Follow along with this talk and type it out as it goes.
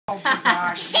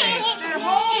gosh. The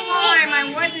whole time I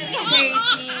wasn't shaking.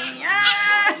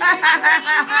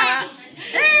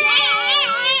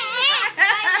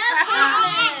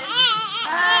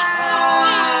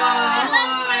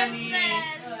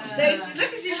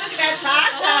 Look at that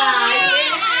Tata.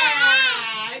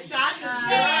 Yeah. Tata's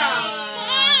girl.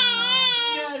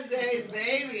 Yes,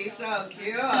 baby. So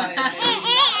cute.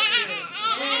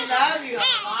 We love you a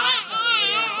lot.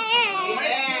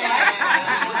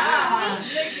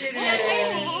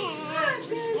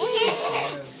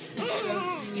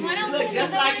 You look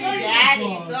just like your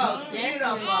daddy. So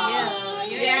beautiful.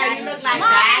 Yeah, you look like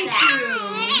Daddy.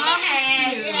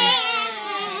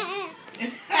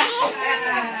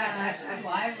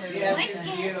 Mine's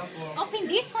beautiful. Open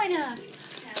this one up.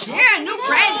 Yeah, new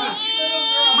present.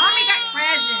 Mommy got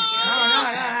present. No.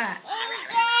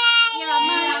 You're a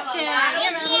monster.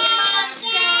 You're a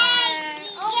monster.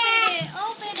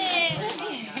 Open it.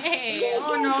 Hey.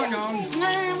 Oh, no.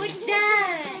 What's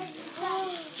that?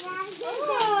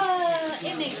 Oh,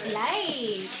 it makes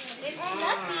light. It's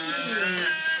fluffy.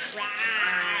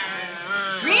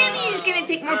 Granny's gonna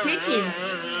take more pictures.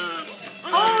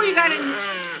 Oh, you got it. Where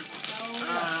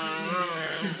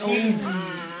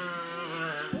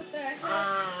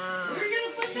are you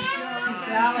gonna put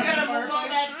that? You're gonna move all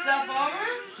that stuff over?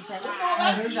 What's all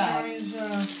that stuff?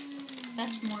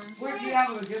 That's more. Where do you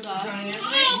have a good one?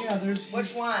 Yeah, there's.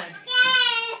 Which one?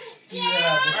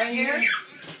 Yeah, Right here?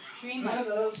 Dream one of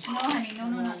those. No, honey,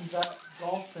 no. That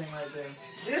golf thing right there.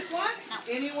 This one?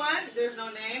 Anyone? There's no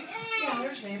name? Yeah,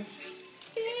 there's name.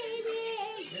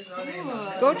 There's no name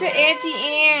on it. Go to Auntie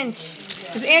Ange.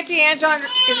 Is Auntie Ange on?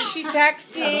 Isn't she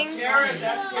texting? Tara,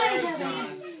 that's Tara's John.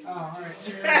 Oh, alright.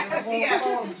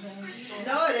 Yeah.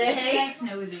 No, it ain't. Thanks,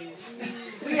 nosy.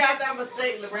 We had that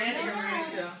mistake, Lorraine and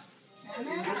Maria.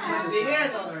 This must be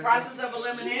his on the process of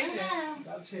elimination.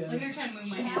 That's his. Look, you're trying to move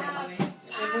my hand out of the way.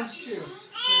 And this too.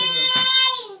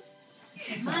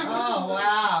 Oh,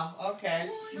 wow. Okay.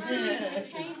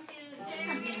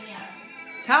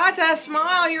 Tata,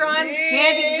 smile. You're on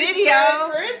Candid Video.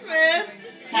 Merry Christmas.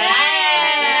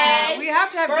 Hey. We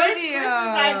have to have First video.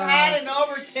 Christmas I've had in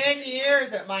over 10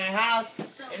 years at my house.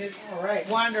 And it's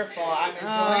wonderful. I'm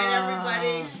enjoying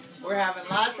everybody. We're having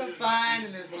lots of fun.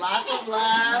 And there's lots of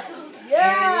love.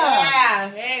 Yeah.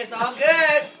 Hey, it's all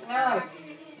good.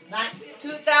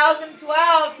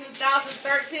 2012,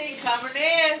 2013 coming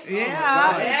in.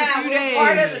 Yeah. Yeah, we're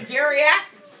part of the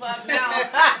geriatric club now.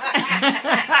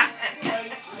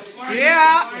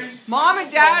 Yeah. Mom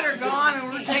and Dad are gone and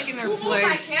we're taking their Who put my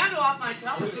place. candle off my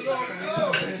television?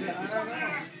 Yeah,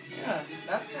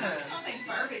 that's kind of.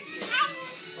 Barbecue.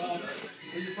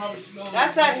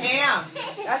 That's that ham.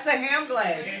 That's the ham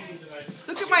glaze.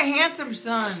 Look at my handsome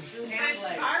son. Ham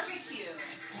glaze. Barbecue.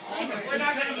 We're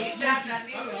not going to eat that. That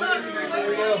needs to There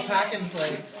we go, pack and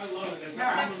play. She's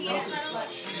not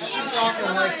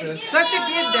gonna like this. Such a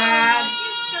good dad.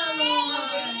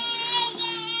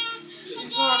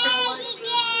 She's not gonna like this.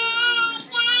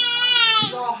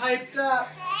 She's all hyped up.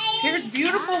 Here's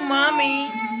beautiful mommy.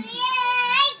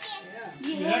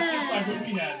 Yeah, that's just like what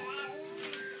we had.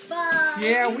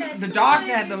 Yeah, the dogs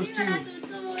had those too.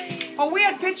 Oh, we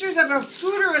had pictures of a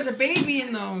Scooter as a baby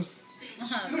in those.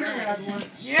 Scooter had one.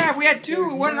 Yeah, we had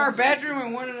two. One in our bedroom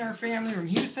and one in our family room.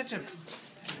 He was such a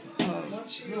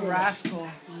little rascal.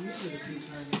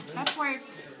 That's why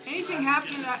anything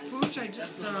happened to that pooch, I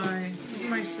just die. He's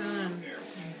my son.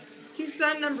 He's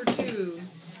son number 2.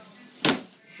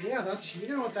 Yeah, that's, you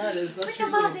know what that is. That's Put your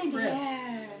the balls little in crib.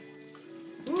 there.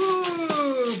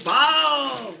 Ooh,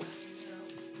 balls.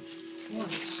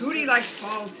 Scooty likes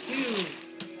balls too.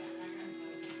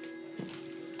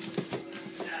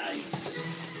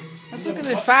 Let's look at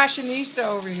the fashionista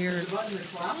over here.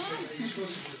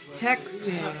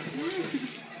 Texting.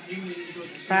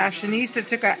 Fashionista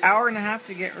took an hour and a half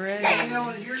to get ready. You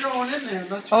know, you're going in there.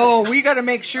 That's right. Oh, we got to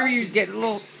make sure you get a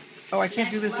little. Oh, I can't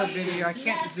do this on video. I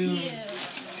can't zoom. Yeah,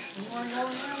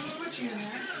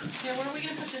 where are we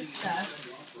going to put this stuff?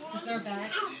 Is there a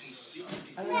bag?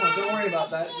 I don't know. Don't worry about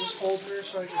that. Just hold her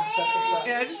so I can set this up.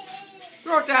 Yeah, just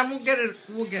throw it down. We'll get it.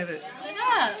 We'll get it. Put it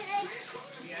up.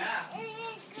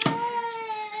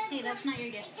 Hey, that's not your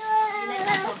gift. You let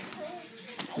that go.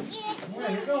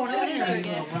 Yeah, you're going in What is there. your You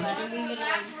gift? little bunch.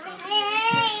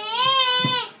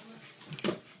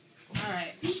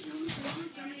 Alright. You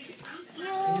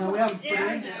know, we haven't put it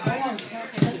in there. Hold on a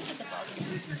second. Let's put the balls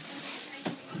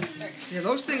in. Yeah,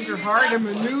 those things are hard to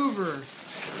maneuver.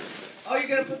 Oh, you're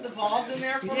going to put the balls in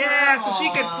there for her? Yeah, so she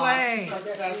could play. So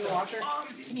special.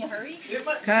 Can you hurry?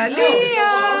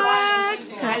 Kaliah,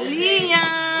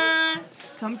 Kaliah,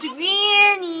 Come to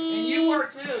Granny. And you were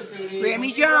too, Tootie. Grammy When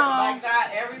you Jo. were like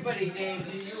that, everybody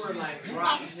gave you. You were like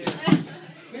rock too.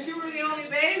 Because you were the only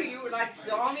baby. You were like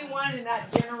the only one in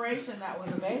that generation that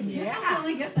was a baby. Yeah. That's the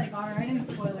only gift I got her. I didn't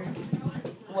spoil her.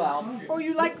 Well, Oh,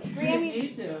 you like you Grammys?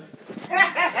 need to.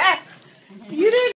 You didn't.